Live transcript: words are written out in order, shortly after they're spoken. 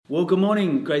Well, good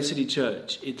morning, Grace City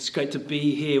Church. It's great to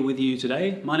be here with you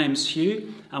today. My name's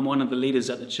Hugh. I'm one of the leaders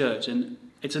at the church, and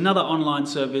it's another online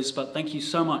service, but thank you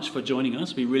so much for joining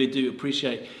us. We really do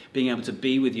appreciate being able to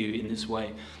be with you in this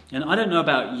way. And I don't know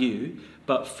about you,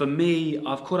 but for me,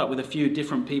 I've caught up with a few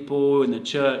different people in the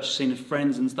church, seen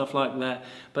friends and stuff like that.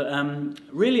 But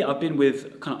really, I've been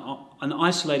with kind of an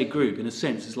isolated group in a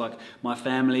sense. It's like my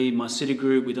family, my city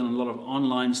group. We've done a lot of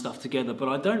online stuff together, but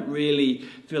I don't really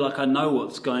feel like I know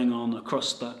what's going on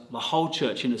across the whole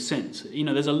church in a sense. You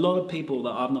know, there's a lot of people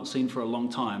that I've not seen for a long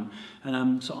time.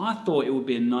 And so I thought it would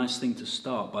be a nice thing to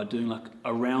start by doing like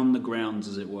around the grounds,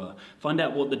 as it were. Find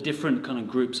out what the different kind of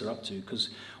groups are up to, because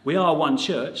we are one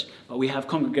church, but we have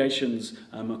congregations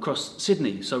across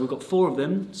Sydney. So we've got 4 of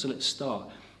them, so let's start.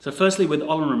 So firstly, with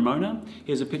Ol and Ramona,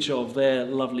 here's a picture of their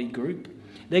lovely group.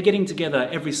 They're getting together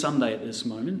every Sunday at this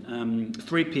moment.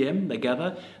 3 p.m. they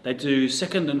gather. They do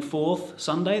second and fourth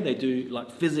Sunday. They do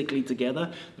like physically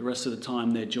together. The rest of the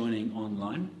time they're joining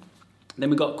online.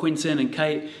 Then we've got Quinton and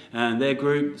Kate and their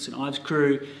group, St Ives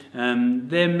crew.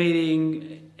 They're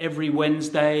meeting every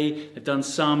Wednesday. They've done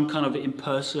some kind of in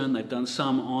person. They've done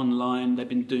some online. They've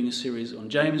been doing a series on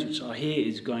James, which I hear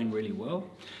is going really well.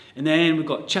 And then we've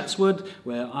got Chatswood,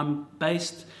 where I'm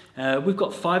based. We've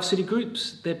got 5 city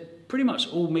groups. They're pretty much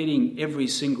all meeting every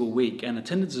single week, and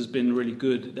attendance has been really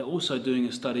good. They're also doing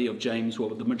a study of James, well,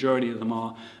 the majority of them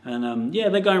are. And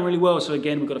they're going really well. So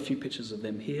again, we've got a few pictures of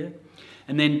them here.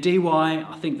 And then DY,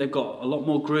 I think they've got a lot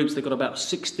more groups. They've got about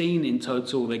 16 in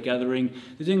total they're gathering.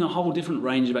 They're doing a whole different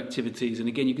range of activities. And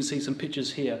again, you can see some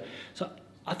pictures here. So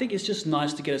I think it's just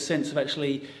nice to get a sense of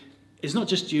actually, it's not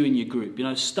just you and your group. You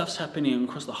know, stuff's happening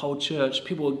across the whole church.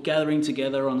 People are gathering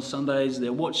together on Sundays.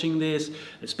 They're watching this.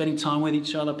 They're spending time with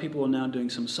each other. People are now doing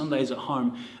some Sundays at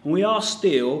home. And we are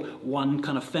still one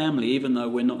kind of family, even though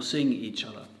we're not seeing each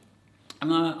other.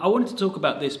 And I wanted to talk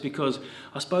about this because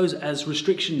I suppose as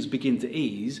restrictions begin to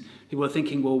ease, people are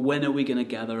thinking, well, when are we going to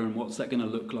gather and what's that going to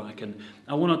look like? And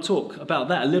I want to talk about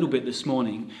that a little bit this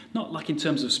morning, not like in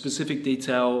terms of specific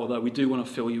detail, although we do want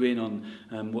to fill you in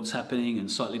on what's happening,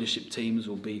 and site leadership teams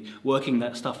will be working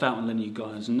that stuff out and letting you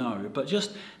guys know, but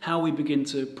just how we begin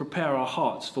to prepare our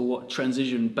hearts for what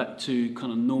transition back to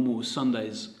kind of normal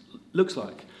Sundays looks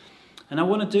like. And I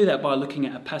want to do that by looking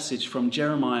at a passage from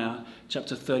Jeremiah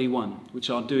chapter 31, which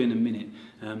I'll do in a minute,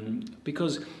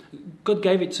 because God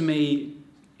gave it to me.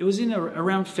 It was in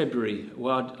around February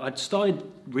where I'd started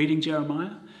reading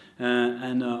Jeremiah,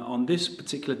 and on this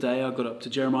particular day I got up to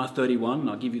Jeremiah 31, and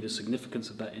I'll give you the significance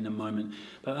of that in a moment.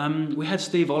 But we had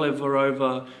Steve Oliver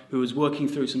over, who was working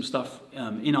through some stuff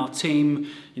in our team,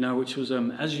 you know, which was,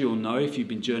 as you'll know if you've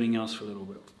been journeying us for a little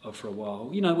bit, for a while,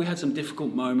 you know, we had some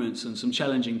difficult moments and some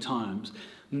challenging times.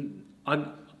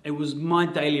 It was my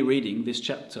daily reading, this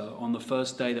chapter, on the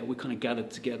first day that we kind of gathered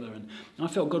together, and I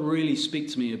felt God really speak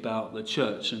to me about the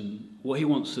church and what he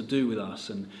wants to do with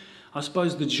us. And I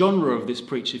suppose the genre of this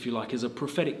preach, if you like, is a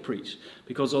prophetic preach,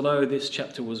 because although this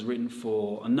chapter was written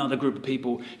for another group of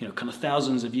people, you know, kind of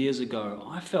thousands of years ago,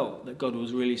 I felt that God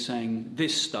was really saying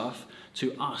this stuff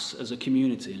to us as a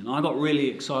community, and I got really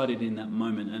excited in that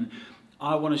moment. And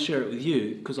I want to share it with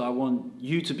you because I want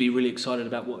you to be really excited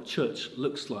about what church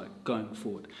looks like going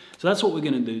forward. So that's what we're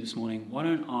going to do this morning. Why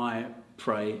don't I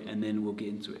pray and then we'll get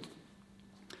into it.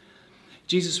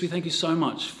 Jesus, we thank you so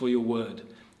much for your word.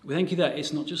 We thank you that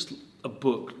it's not just a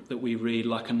book that we read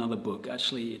like another book.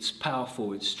 Actually, it's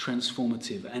powerful, it's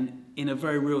transformative, and in a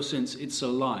very real sense, it's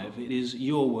alive. It is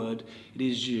your word, it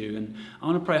is you. And I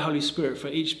want to pray, Holy Spirit, for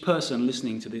each person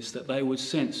listening to this, that they would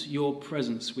sense your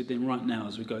presence with them right now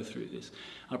as we go through this.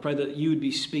 I pray that you would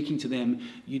be speaking to them,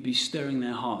 you'd be stirring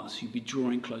their hearts, you'd be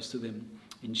drawing close to them.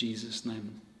 In Jesus'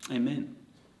 name, amen.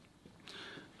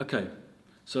 Okay,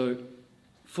 so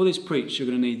for this preach, you're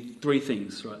going to need 3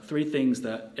 things, right? 3 things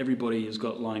that everybody has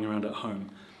got lying around at home.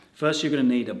 First, you're going to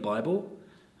need a Bible.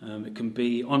 It can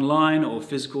be online or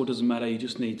physical, doesn't matter. You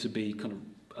just need to be kind of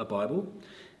a Bible.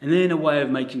 And then a way of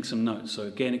making some notes. So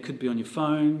again, it could be on your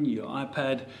phone, your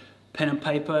iPad, pen and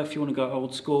paper if you want to go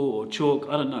old school, or chalk,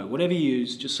 I don't know. Whatever you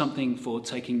use, just something for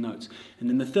taking notes. And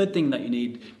then the third thing that you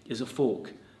need is a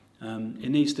fork. It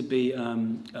needs to be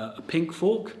a pink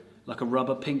fork, like a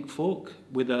rubber pink fork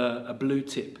with a blue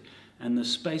tip, and the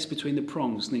space between the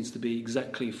prongs needs to be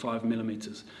exactly 5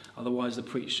 millimeters. Otherwise the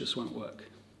preach just won't work.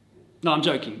 No, I'm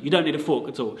joking. You don't need a fork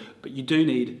at all, but you don't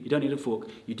need a fork.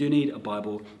 You do need a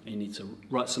Bible, and you need to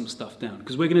write some stuff down,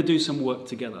 because we're going to do some work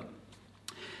together.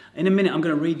 In a minute, I'm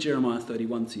going to read Jeremiah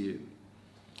 31 to you,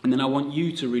 and then I want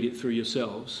you to read it through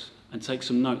yourselves and take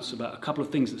some notes about a couple of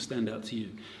things that stand out to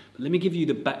you. But let me give you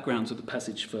the background to the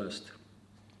passage first.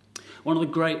 One of the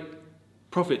great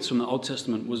prophets from the Old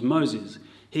Testament was Moses.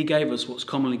 He gave us what's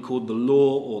commonly called the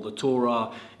law or the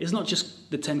Torah. It's not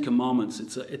just the Ten Commandments.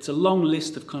 It's a long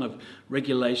list of kind of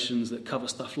regulations that cover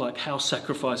stuff like how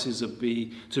sacrifices are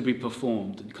to be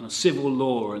performed, and kind of civil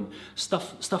law and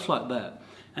stuff like that.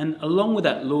 And along with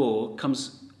that law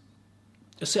comes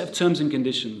a set of terms and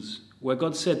conditions where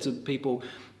God said to people,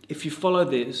 if you follow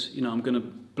this, I'm going to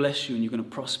bless you and you're going to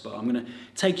prosper. I'm going to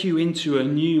take you into a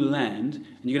new land and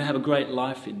you're going to have a great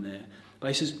life in there. But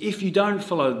he says, if you don't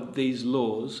follow these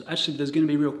laws, actually there's going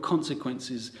to be real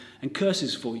consequences and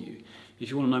curses for you. If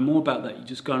you want to know more about that, you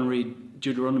just go and read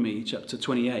Deuteronomy chapter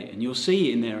 28 and you'll see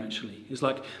it in there actually. It's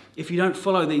like, if you don't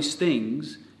follow these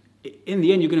things, in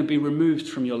the end you're going to be removed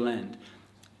from your land.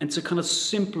 And to kind of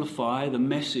simplify the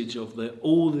message of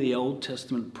all the Old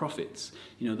Testament prophets,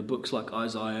 the books like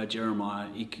Isaiah, Jeremiah,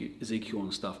 Ezekiel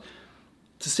and stuff,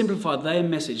 to simplify their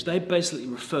message, they basically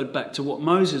referred back to what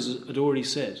Moses had already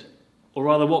said, or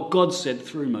rather what God said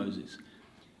through Moses.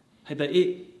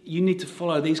 You need to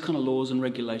follow these kind of laws and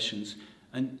regulations.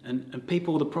 And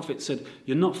people, the prophets said,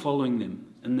 you're not following them,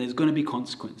 and there's going to be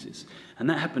consequences. And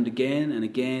that happened again and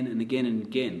again and again and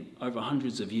again over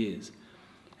hundreds of years.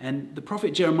 And the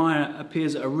prophet Jeremiah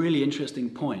appears at a really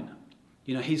interesting point.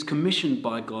 He's commissioned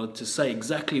by God to say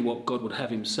exactly what God would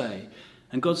have him say.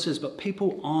 And God says, but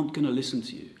people aren't going to listen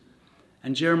to you.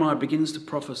 And Jeremiah begins to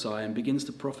prophesy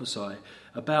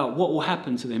about what will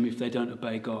happen to them if they don't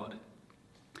obey God.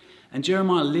 And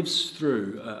Jeremiah lives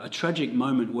through a tragic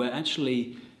moment where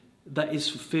actually that is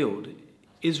fulfilled.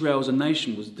 Israel as a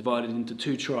nation was divided into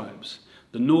two tribes,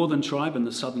 the northern tribe and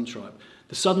the southern tribe.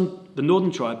 The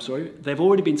northern tribe, they've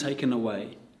already been taken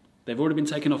away. They've already been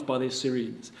taken off by the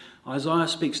Assyrians. Isaiah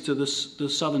speaks to the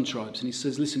southern tribes and he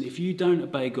says, listen, if you don't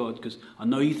obey God, because I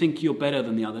know you think you're better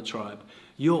than the other tribe,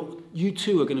 you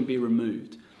too are going to be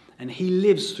removed. And he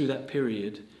lives through that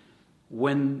period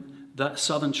when that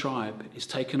southern tribe is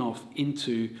taken off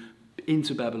into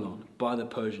Babylon by the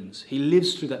Persians. He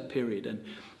lives through that period and,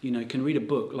 you can read a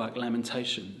book like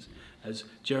Lamentations as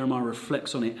Jeremiah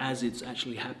reflects on it as it's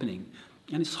actually happening.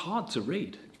 And it's hard to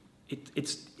read.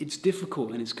 It's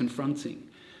difficult and it's confronting.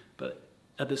 But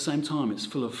at the same time, it's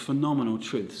full of phenomenal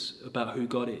truths about who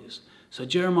God is. So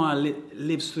Jeremiah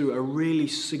lives through a really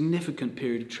significant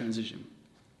period of transition.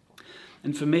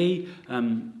 And for me,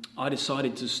 I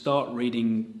decided to start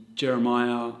reading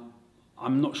Jeremiah.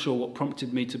 I'm not sure what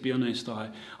prompted me, to be honest.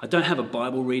 I don't have a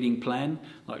Bible reading plan.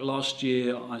 Like last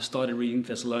year, I started reading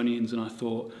Thessalonians and I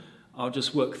thought, I'll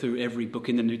just work through every book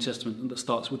in the New Testament that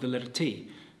starts with the letter T.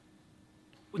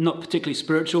 Not particularly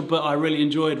spiritual, but I really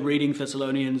enjoyed reading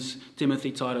Thessalonians,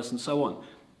 Timothy, Titus, and so on.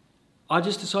 I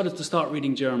just decided to start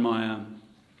reading Jeremiah,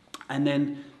 and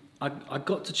then I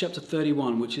got to chapter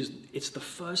 31, it's the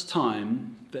first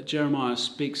time that Jeremiah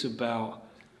speaks about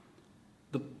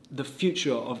the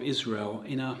future of Israel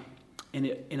in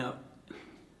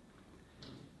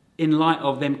light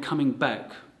of them coming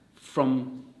back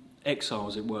from exile,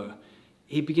 as it were.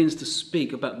 He begins to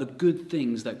speak about the good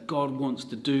things that God wants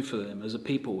to do for them as a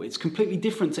people. It's completely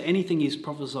different to anything he's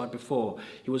prophesied before.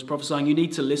 He was prophesying, you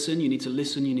need to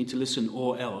listen,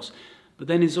 or else. But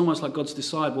then it's almost like God's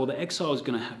decided, well, the exile is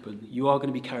going to happen. You are going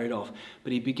to be carried off.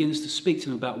 But he begins to speak to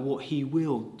them about what he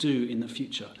will do in the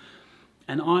future.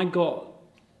 And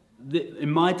in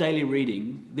my daily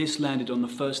reading, this landed on the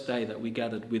first day that we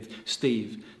gathered with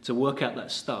Steve to work out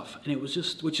that stuff. And it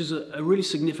was which is a really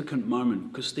significant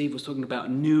moment because Steve was talking about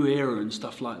a new era and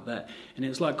stuff like that. And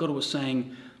it's like God was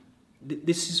saying,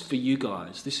 this is for you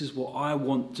guys. This is what I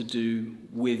want to do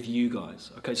with you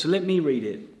guys. Okay, so let me read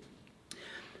it.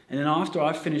 And then after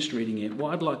I've finished reading it,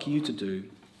 what I'd like you to do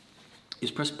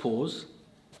is press pause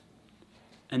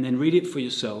and then read it for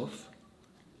yourself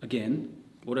again,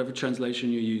 whatever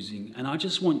translation you're using. And I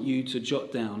just want you to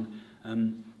jot down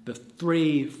the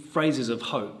 3 phrases of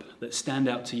hope that stand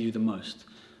out to you the most.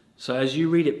 So as you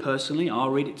read it personally,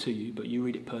 I'll read it to you, but you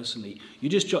read it personally. You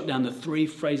just jot down the 3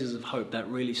 phrases of hope that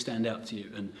really stand out to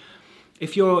you. And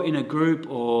if you're in a group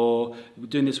or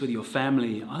doing this with your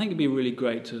family, I think it'd be really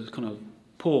great to kind of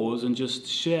pause and just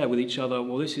share with each other,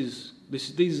 well,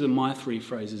 these are my 3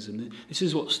 phrases, and this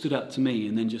is what stood out to me.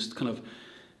 And then just kind of,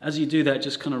 as you do that,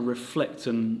 just kind of reflect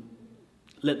and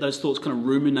let those thoughts kind of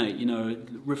ruminate,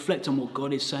 reflect on what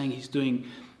God is saying he's doing,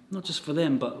 not just for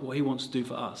them, but what he wants to do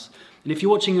for us. And if you're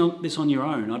watching this on your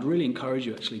own, I'd really encourage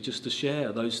you actually just to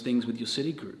share those things with your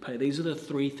city group. Hey, these are the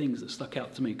 3 things that stuck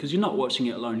out to me, because you're not watching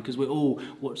it alone, because we're all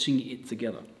watching it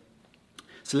together.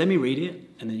 So let me read it,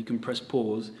 and then you can press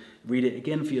pause, read it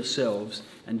again for yourselves,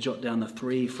 and jot down the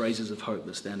 3 phrases of hope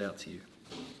that stand out to you.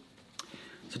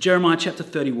 So Jeremiah chapter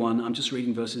 31, I'm just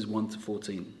reading verses 1 to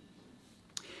 14.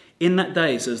 In that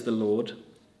day, says the Lord,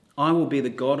 I will be the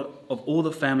God of all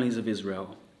the families of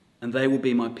Israel, and they will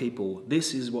be my people.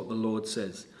 This is what the Lord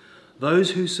says. Those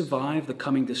who survive the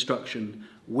coming destruction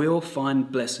will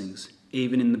find blessings,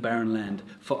 even in the barren land,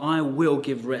 for I will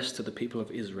give rest to the people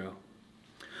of Israel.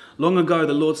 Long ago,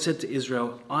 the Lord said to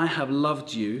Israel, I have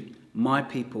loved you, my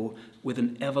people, with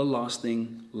an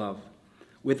everlasting love.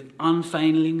 With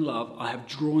unfailing love, I have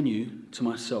drawn you to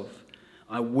myself.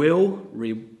 I will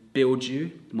rebuild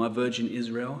you, my virgin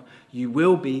Israel. You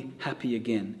will be happy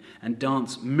again and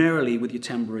dance merrily with your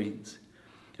tambourines.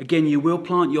 Again, you will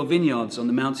plant your vineyards on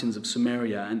the mountains of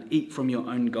Samaria and eat from your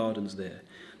own gardens there.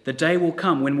 The day will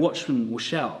come when watchmen will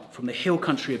shout from the hill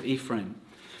country of Ephraim,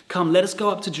 come, let us go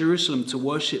up to Jerusalem to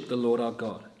worship the Lord our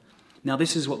God. Now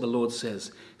this is what the Lord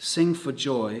says. Sing for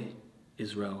joy,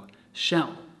 Israel.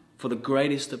 Shout for the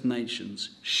greatest of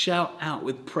nations. Shout out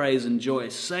with praise and joy.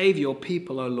 Save your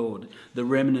people, O Lord, the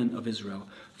remnant of Israel.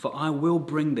 For I will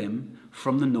bring them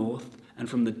from the north and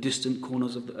from the distant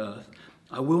corners of the earth.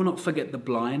 I will not forget the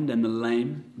blind and the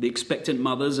lame, the expectant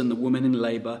mothers and the women in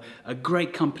labour. A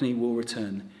great company will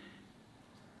return.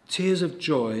 Tears of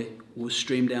joy will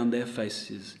stream down their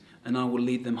faces, and I will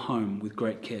lead them home with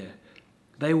great care.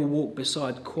 They will walk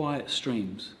beside quiet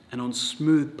streams, and on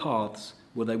smooth paths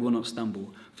where they will not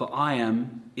stumble. For I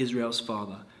am Israel's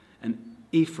father, and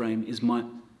Ephraim is my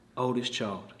oldest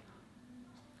child.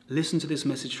 Listen to this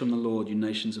message from the Lord, you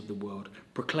nations of the world.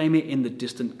 Proclaim it in the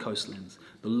distant coastlands.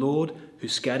 The Lord, who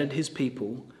scattered his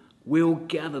people, will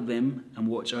gather them and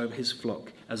watch over his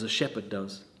flock, as a shepherd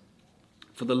does.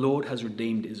 For the Lord has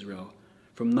redeemed Israel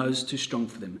from those too strong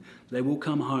for them. They will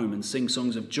come home and sing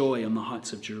songs of joy on the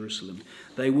heights of Jerusalem.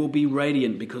 They will be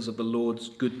radiant because of the Lord's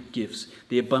good gifts,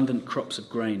 the abundant crops of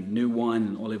grain, new wine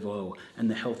and olive oil, and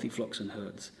the healthy flocks and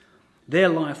herds. Their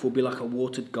life will be like a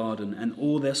watered garden, and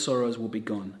all their sorrows will be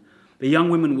gone. The young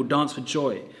women will dance for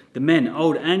joy. The men,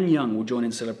 old and young, will join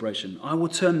in celebration. I will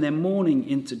turn their mourning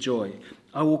into joy.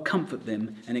 I will comfort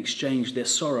them and exchange their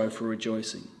sorrow for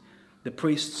rejoicing. The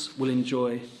priests will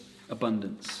enjoy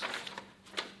abundance,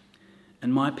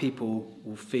 and my people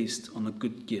will feast on the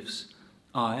good gifts.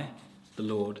 I, the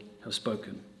Lord, have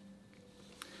spoken.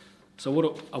 So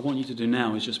what I want you to do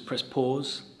now is just press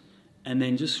pause and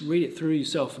then just read it through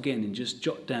yourself again and just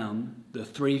jot down the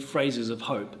 3 phrases of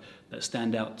hope that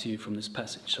stand out to you from this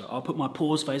passage. So I'll put my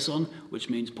pause face on, which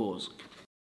means pause.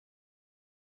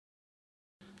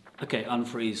 Okay,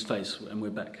 unfreeze face, and we're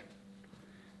back.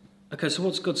 Okay, so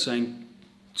what's God saying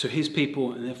to his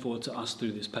people and therefore to us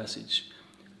through this passage?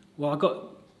 Well, I've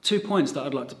got 2 points that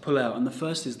I'd like to pull out. And the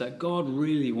first is that God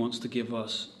really wants to give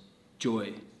us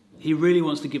joy. He really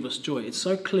wants to give us joy. It's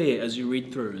so clear as you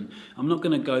read through. And I'm not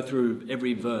going to go through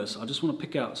every verse. I just want to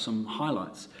pick out some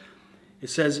highlights. It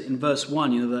says in verse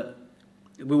 1, that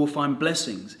we will find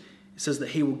blessings. It says that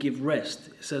he will give rest.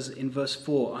 It says in verse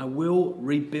 4, I will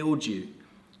rebuild you.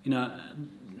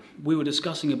 We were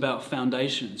discussing about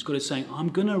foundations. God is saying, I'm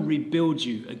going to rebuild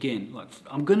you again.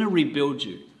 I'm going to rebuild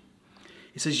you.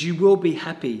 It says, you will be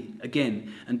happy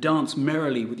again and dance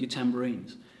merrily with your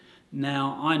tambourines.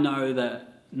 Now, I know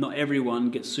that not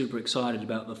everyone gets super excited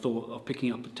about the thought of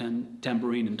picking up a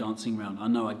tambourine and dancing around. I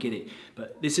know, I get it.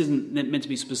 But this isn't meant to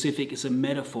be specific. It's a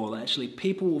metaphor. Actually,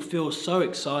 people will feel so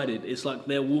excited. It's like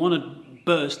they want to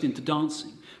burst into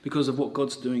dancing because of what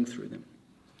God's doing through them.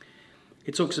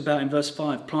 It talks about in verse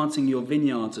 5, planting your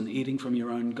vineyards and eating from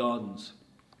your own gardens.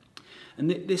 And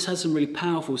this has some really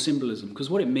powerful symbolism, because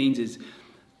what it means is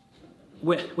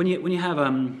when you have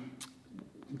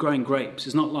growing grapes,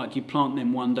 it's not like you plant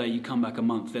them one day, you come back a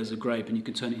month, there's a grape and you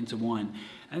can turn it into wine.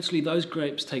 Actually, those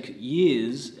grapes take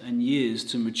years and years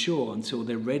to mature until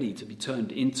they're ready to be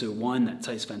turned into wine that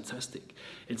tastes fantastic.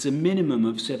 It's a minimum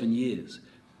of 7 years.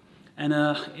 And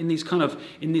in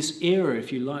this era,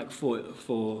 if you like,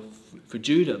 for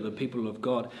Judah, the people of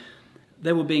God,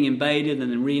 they were being invaded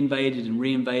and then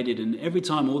reinvaded, and every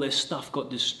time all their stuff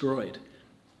got destroyed.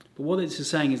 But what this is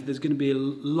saying is there's going to be a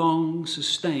long,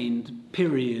 sustained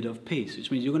period of peace, which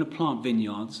means you're going to plant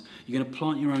vineyards, you're going to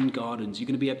plant your own gardens, you're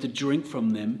going to be able to drink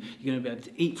from them, you're going to be able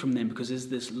to eat from them, because there's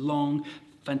this long,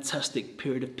 fantastic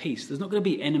period of peace. There's not going to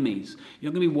be enemies.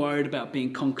 You're not going to be worried about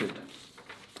being conquered.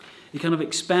 He kind of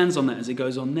expands on that as he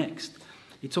goes on next.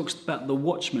 He talks about the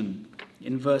watchmen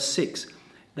in verse 6.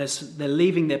 They're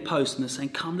leaving their post and they're saying,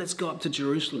 come, let's go up to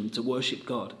Jerusalem to worship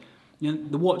God.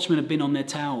 The watchmen have been on their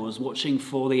towers watching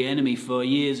for the enemy for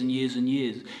years and years and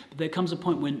years. But there comes a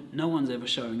point when no one's ever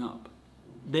showing up.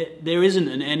 There isn't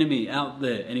an enemy out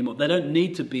there anymore. They don't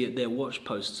need to be at their watch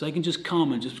posts. They can just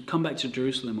come back to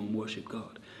Jerusalem and worship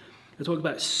God. They talk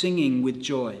about singing with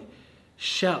joy,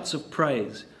 shouts of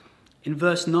praise. In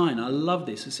verse 9, I love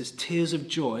this. It says, tears of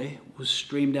joy will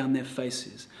stream down their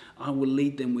faces. I will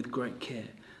lead them with great care.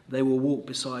 They will walk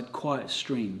beside quiet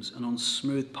streams and on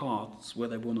smooth paths where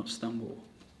they will not stumble.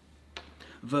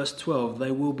 Verse 12, they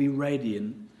will be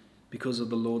radiant because of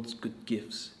the Lord's good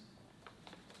gifts.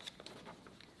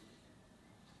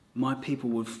 My people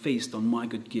will feast on my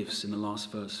good gifts in the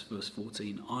last verse, verse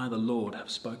 14. I, the Lord,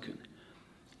 have spoken.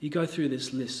 You go through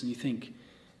this list and you think,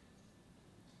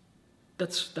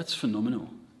 that's phenomenal.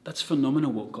 That's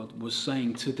phenomenal what God was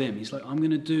saying to them. He's like, I'm going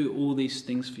to do all these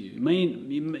things for you.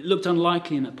 It looked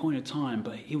unlikely in that point of time,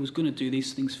 but he was going to do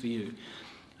these things for you.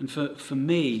 And for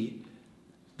me,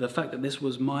 the fact that this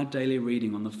was my daily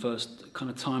reading on the first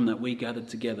kind of time that we gathered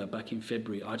together back in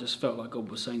February, I just felt like God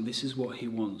was saying this is what he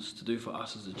wants to do for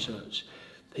us as a church.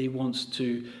 He wants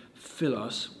to fill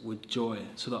us with joy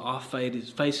so that our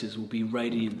faces will be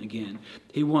radiant again.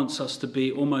 He wants us to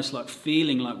be almost like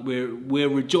feeling like we're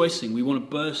rejoicing. We want to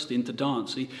burst into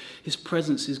dance. His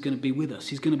presence is going to be with us.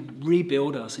 He's going to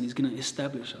rebuild us and he's going to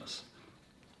establish us.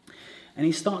 And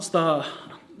he starts the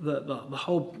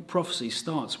whole prophecy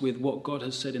starts with what God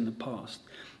has said in the past.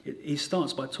 He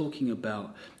starts by talking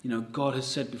about, God has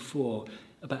said before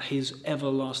about his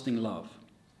everlasting love.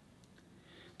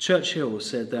 Churchill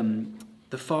said,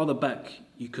 the farther back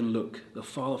you can look, the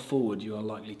farther forward you are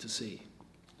likely to see.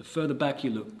 The further back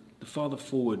you look, the farther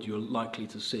forward you're likely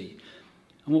to see.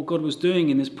 And what God was doing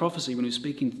in this prophecy when he was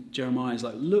speaking to Jeremiah is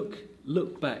like,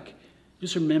 look back.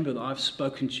 Just remember that I've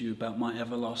spoken to you about my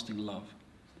everlasting love.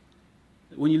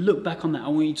 When you look back on that, I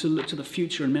want you to look to the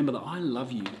future and remember that I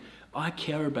love you. I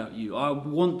care about you. I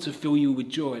want to fill you with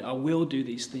joy. I will do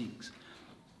these things.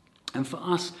 And for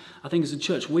us, I think as a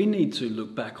church, we need to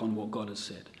look back on what God has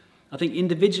said. I think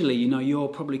individually, you're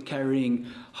probably carrying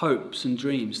hopes and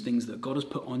dreams, things that God has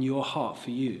put on your heart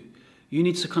for you. You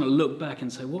need to kind of look back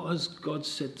and say, what has God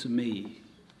said to me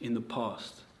in the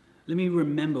past? Let me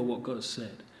remember what God has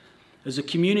said. As a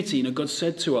community, God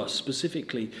said to us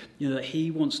specifically, that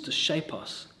he wants to shape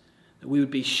us, that we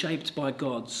would be shaped by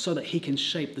God so that he can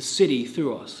shape the city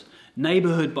through us,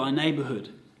 neighborhood by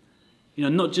neighborhood.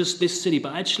 Not just this city,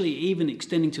 but actually even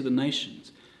extending to the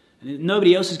nations. And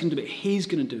nobody else is going to do it. He's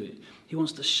going to do it. He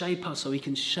wants to shape us so he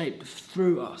can shape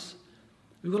through us.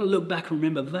 We've got to look back and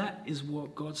remember that is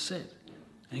what God said.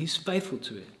 And he's faithful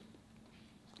to it.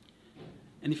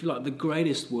 And if you like, the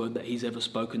greatest word that he's ever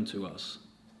spoken to us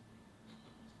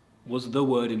was the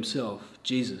word himself,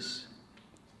 Jesus.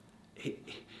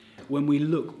 When we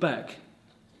look back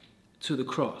to the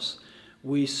cross,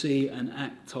 we see an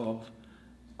act of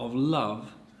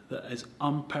love that is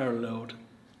unparalleled,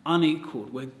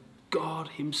 unequaled, where God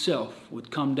himself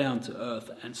would come down to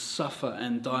earth and suffer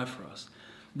and die for us.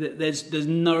 There's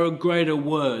no greater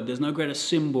word, there's no greater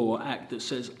symbol or act that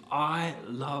says, I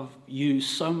love you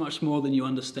so much more than you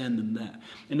understand than that.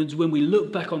 And it's when we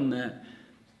look back on that,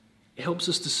 it helps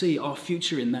us to see our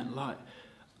future in that light.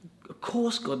 Of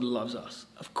course God loves us.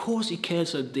 Of course he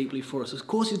cares so deeply for us. Of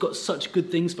course he's got such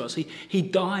good things for us. He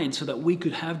died so that we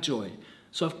could have joy.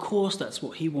 So of course that's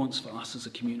what he wants for us as a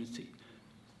community.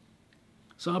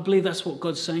 So I believe that's what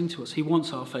God's saying to us. He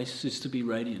wants our faces to be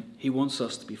radiant. He wants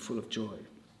us to be full of joy.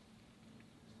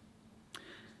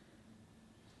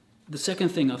 The second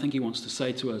thing I think he wants to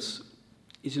say to us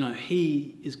is,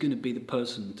 he is going to be the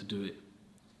person to do it.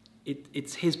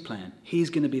 It's his plan.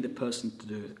 He's going to be the person to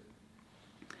do it.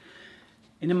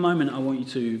 In a moment, I want you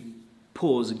to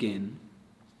pause again,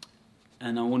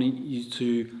 and I want you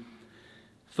to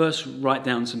first write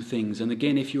down some things. And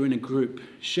again, if you're in a group,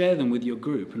 share them with your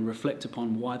group and reflect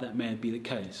upon why that may be the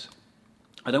case.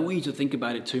 I don't want you to think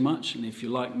about it too much, and if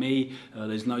you're like me,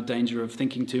 there's no danger of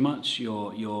thinking too much.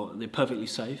 They're perfectly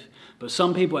safe. But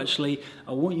some people actually,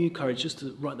 I want you encouraged just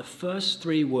to write the first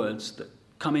 3 words that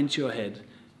come into your head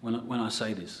when I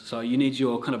say this. So you need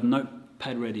your kind of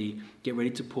notepad ready, get ready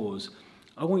to pause.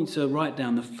 I want you to write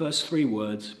down the first 3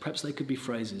 words, perhaps they could be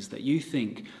phrases, that you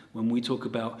think when we talk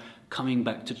about coming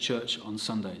back to church on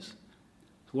Sundays.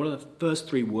 What are the first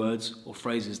 3 words or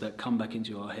phrases that come back into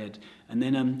your head? And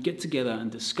then get together and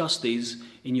discuss these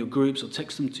in your groups or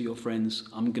text them to your friends.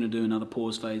 I'm going to do another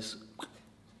pause phase.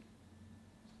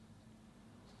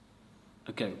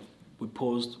 Okay, we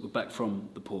paused, we're back from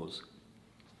the pause.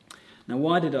 Now,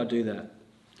 why did I do that?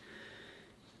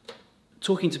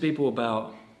 Talking to people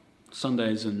about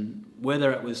Sundays and where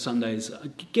they're at with Sundays,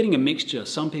 getting a mixture.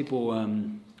 Some people,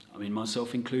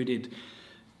 myself included,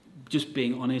 just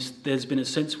being honest, there's been a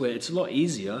sense where it's a lot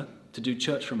easier to do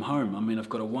church from home. I've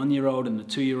got a 1-year-old and a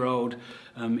 2-year-old.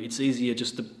 It's easier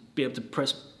just to be able to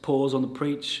press pause on the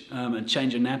preach and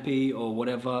change a nappy or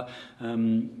whatever.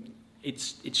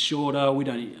 it's shorter. We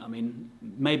don't. I mean,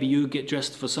 maybe you get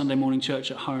dressed for Sunday morning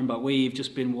church at home, but we've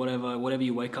just been whatever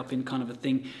you wake up in, kind of a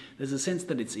thing. There's a sense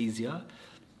that it's easier.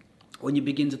 When you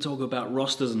begin to talk about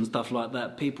rosters and stuff like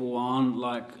that, people aren't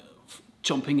like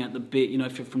chomping at the bit. You know,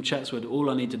 if you're from Chatswood,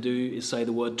 all I need to do is say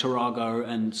the word Tarago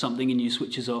and something in you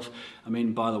switches off. I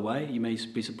mean, by the way, you may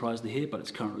be surprised to hear, but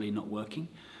it's currently not working.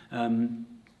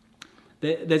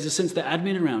 There's a sense that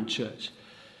admin around church.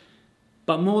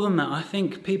 But more than that, I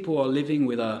think people are living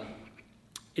with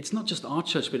it's not just our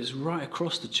church, but it's right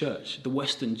across the church, the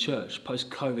Western church,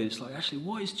 post-COVID. It's like, actually,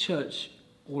 what is church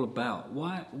all about?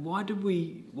 Why do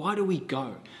we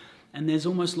go? And there's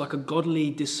almost like a godly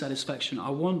dissatisfaction.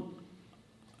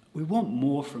 We want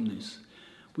more from this.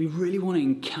 We really want to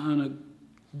encounter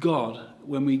God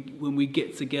when we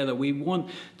get together. We want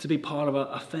to be part of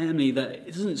a family that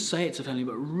it doesn't say it's a family,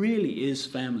 but really is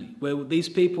family, where these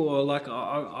people are like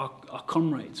our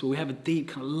comrades, where we have a deep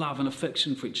kind of love and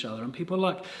affection for each other. And people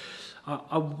are like,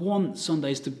 I want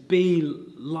Sundays to be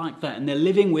like that. And they're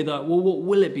living with, well, what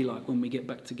will it be like when we get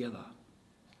back together?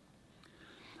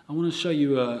 I want to show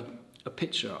you a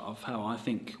picture of how I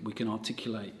think we can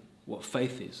articulate what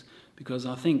faith is. Because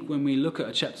I think when we look at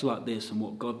a chapter like this and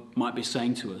what God might be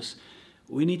saying to us,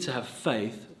 we need to have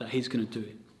faith that he's going to do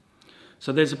it.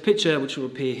 So there's a picture which will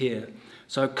appear here.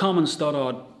 So Carmen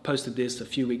Stoddard posted this a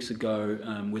few weeks ago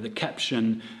with a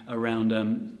caption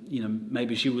around,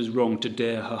 maybe she was wrong to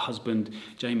dare her husband,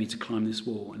 Jamie, to climb this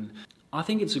wall. And I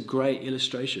think it's a great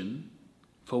illustration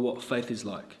for what faith is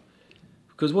like.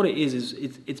 Because what it is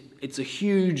it's a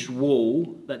huge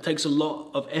wall that takes a lot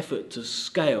of effort to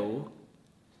scale.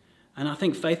 And I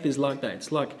think faith is like that.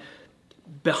 It's like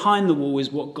behind the wall is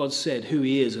what God said, who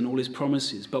he is and all his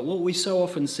promises. But what we so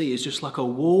often see is just like a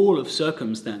wall of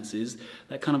circumstances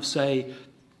that kind of say,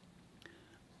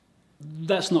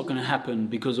 that's not going to happen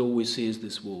because all we see is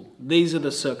this wall. These are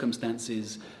the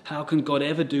circumstances. How can God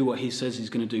ever do what he says he's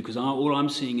going to do? Because all I'm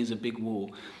seeing is a big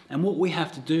wall. And what we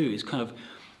have to do is kind of,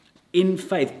 in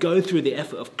faith, go through the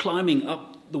effort of climbing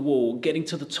up the wall, getting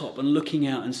to the top and looking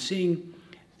out and seeing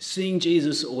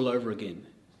Jesus all over again,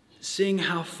 seeing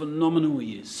how phenomenal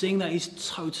he is, seeing that he's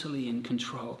totally in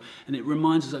control. And it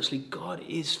reminds us actually God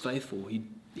is faithful.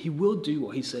 He will do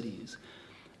what he said he is.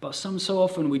 But so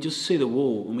often we just see the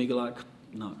wall and we go like,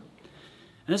 no. And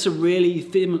that's a really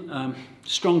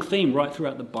strong theme right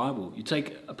throughout the Bible. You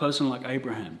take a person like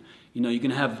Abraham, you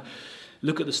can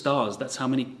look at the stars. That's how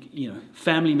many,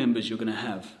 family members you're going to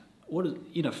have.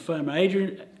 From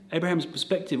Abraham's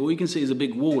perspective, all you can see is a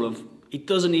big wall of, he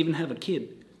doesn't even have a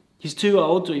kid. He's too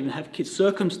old to even have kids.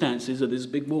 Circumstances of this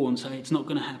big wall and say it's not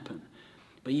going to happen.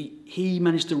 But he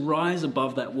managed to rise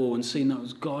above that wall and see, no, it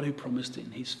was God who promised it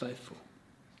and he's faithful.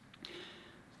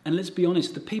 And let's be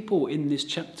honest, the people in this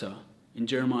chapter, in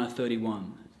Jeremiah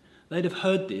 31, they'd have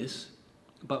heard this,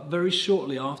 but very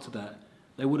shortly after that,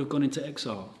 they would have gone into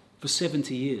exile for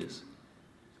 70 years.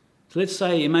 So let's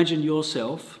say, imagine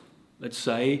yourself, let's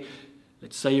say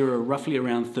you're roughly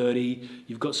around 30,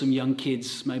 you've got some young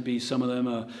kids, maybe some of them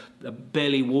are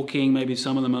barely walking, maybe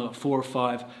some of them are 4 or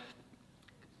 5.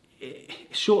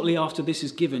 Shortly after this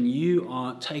is given, you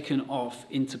are taken off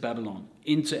into Babylon,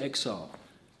 into exile.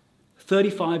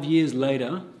 35 years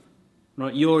later,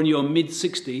 right, you're in your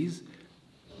mid-60s,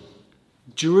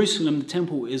 Jerusalem, the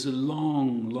temple, is a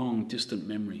long, long distant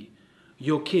memory.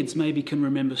 Your kids maybe can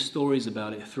remember stories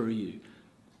about it through you.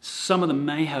 Some of them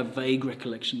may have vague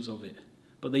recollections of it.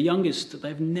 But the youngest,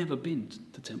 they've never been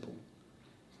to temple.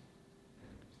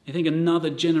 You think another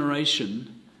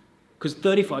generation, because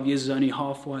 35 years is only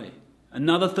halfway,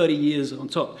 another 30 years on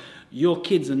top. Your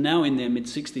kids are now in their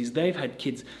mid-60s. They've had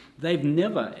kids. They've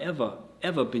never, ever,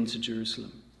 ever been to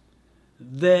Jerusalem.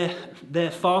 Their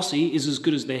Farsi is as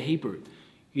good as their Hebrew.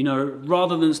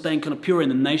 Rather than staying kind of pure in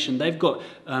the nation, they've got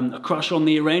a crush on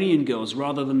the Iranian girls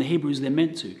rather than the Hebrews they're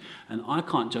meant to. And I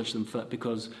can't judge them for that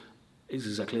because it's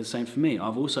exactly the same for me.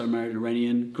 I've also married an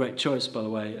Iranian. Great choice, by the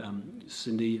way.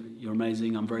 Cindy, you're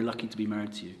amazing. I'm very lucky to be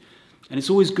married to you. And it's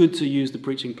always good to use the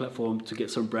preaching platform to get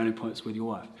some brownie points with your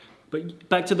wife. But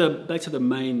back to the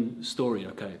main story,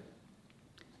 okay?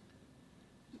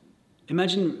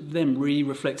 Imagine them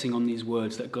reflecting on these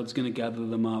words, that God's going to gather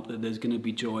them up, that there's going to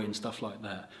be joy and stuff like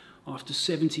that. After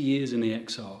 70 years in the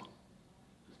exile,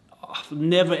 after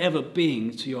never ever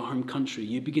being to your home country,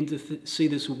 you begin to see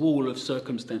this wall of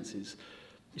circumstances.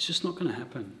 It's just not going to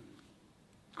happen.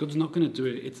 God's not going to do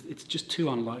it. It's just too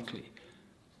unlikely.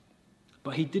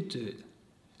 But he did do it.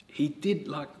 He did,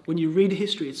 when you read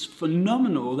history, it's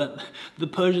phenomenal that the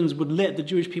Persians would let the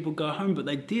Jewish people go home, but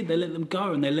they did. They let them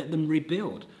go and they let them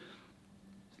rebuild.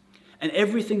 And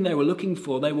everything they were looking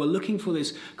for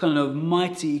this kind of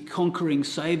mighty, conquering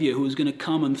Savior who was going to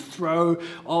come and throw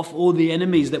off all the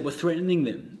enemies that were threatening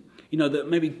them. You know, that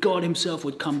maybe God himself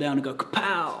would come down and go,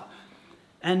 kapow!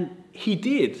 And he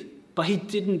did, but he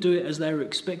didn't do it as they were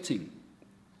expecting.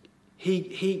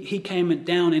 He came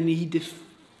down and he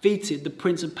defeated the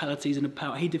principalities and the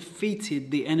power. He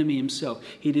defeated the enemy himself.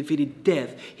 He defeated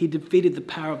death. He defeated the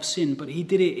power of sin, but he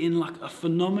did it in like a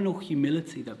phenomenal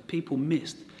humility that people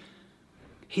missed.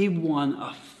 He won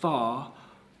a far,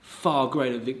 far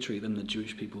greater victory than the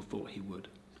Jewish people thought he would.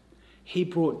 He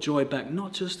brought joy back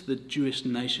not just to the Jewish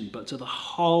nation, but to the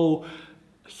whole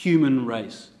human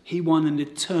race. He won an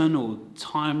eternal,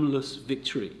 timeless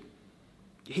victory.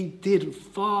 He did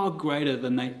far greater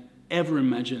than they ever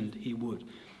imagined he would.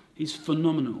 He's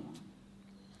phenomenal.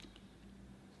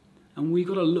 And we've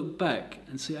got to look back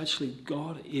and see, actually,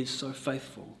 God is so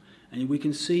faithful. And we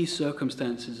can see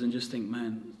circumstances and just think,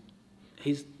 man,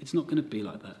 it's not going to be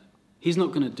like that. He's not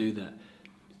going to do that.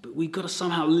 But we've got to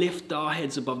somehow lift our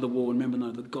heads above the wall and remember,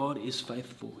 no, that God is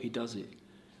faithful. He does it.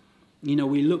 You know,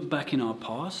 we look back in our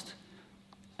past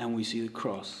and we see the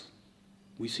cross.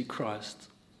 We see Christ.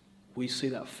 We see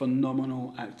that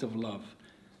phenomenal act of love.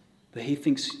 That he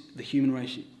thinks the human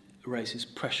race is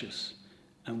precious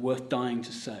and worth dying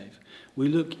to save. We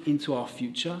look into our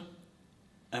future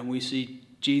and we see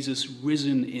Jesus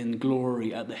risen in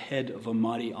glory at the head of a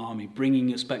mighty army,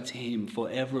 bringing us back to him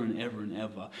forever and ever and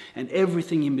ever. And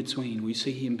everything in between, we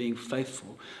see him being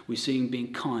faithful. We see him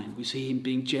being kind. We see him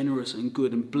being generous and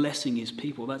good and blessing his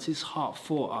people. That's his heart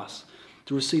for us,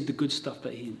 to receive the good stuff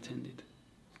that he intended.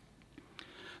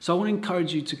 So I want to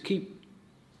encourage you to keep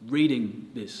reading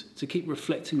this, to keep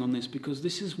reflecting on this, because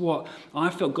this is what I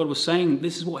felt God was saying.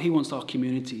 This is what he wants our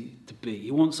community to be.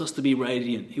 He wants us to be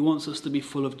radiant. He wants us to be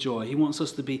full of joy. He wants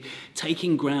us to be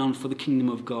taking ground for the kingdom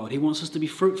of God. He wants us to be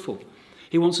fruitful.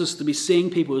 He wants us to be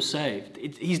seeing people saved.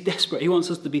 He's desperate. He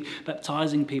wants us to be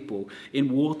baptizing people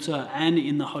in water and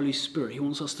in the Holy Spirit. He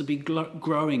wants us to be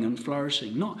growing and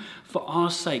flourishing, not for our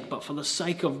sake, but for the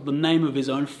sake of the name of his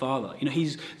own Father. You know,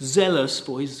 he's zealous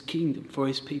for his kingdom, for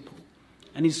his people.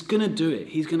 And he's going to do it.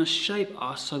 He's going to shape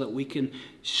us so that we can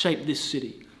shape this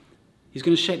city. He's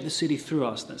going to shape the city through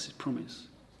us. That's his promise.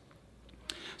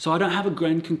 So I don't have a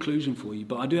grand conclusion for you,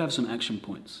 but I do have some action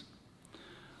points.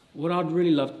 What I'd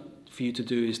really love for you to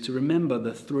do is to remember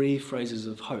the 3 phrases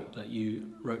of hope that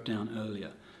you wrote down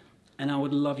earlier. And I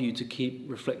would love you to keep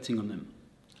reflecting on them.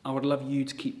 I would love you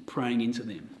to keep praying into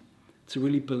them, to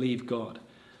really believe God.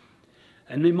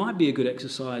 And it might be a good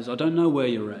exercise. I don't know where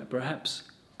you're at. Perhaps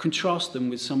contrast them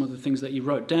with some of the things that you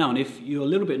wrote down. If you're a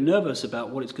little bit nervous about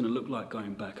what it's going to look like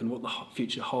going back and what the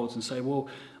future holds, and say, well,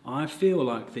 I feel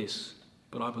like this,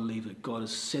 but I believe that God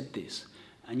has said this.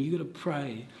 And you've got to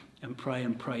pray and pray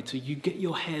and pray till you get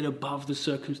your head above the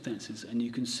circumstances and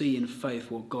you can see in faith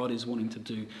what God is wanting to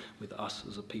do with us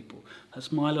as a people.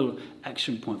 That's my little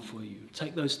action point for you.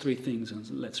 Take those 3 things and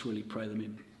let's really pray them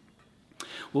in.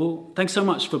 Well, thanks so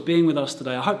much for being with us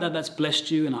today. I hope that that's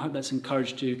blessed you and I hope that's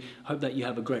encouraged you. I hope that you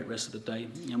have a great rest of the day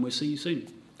and we'll see you soon.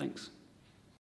 Thanks.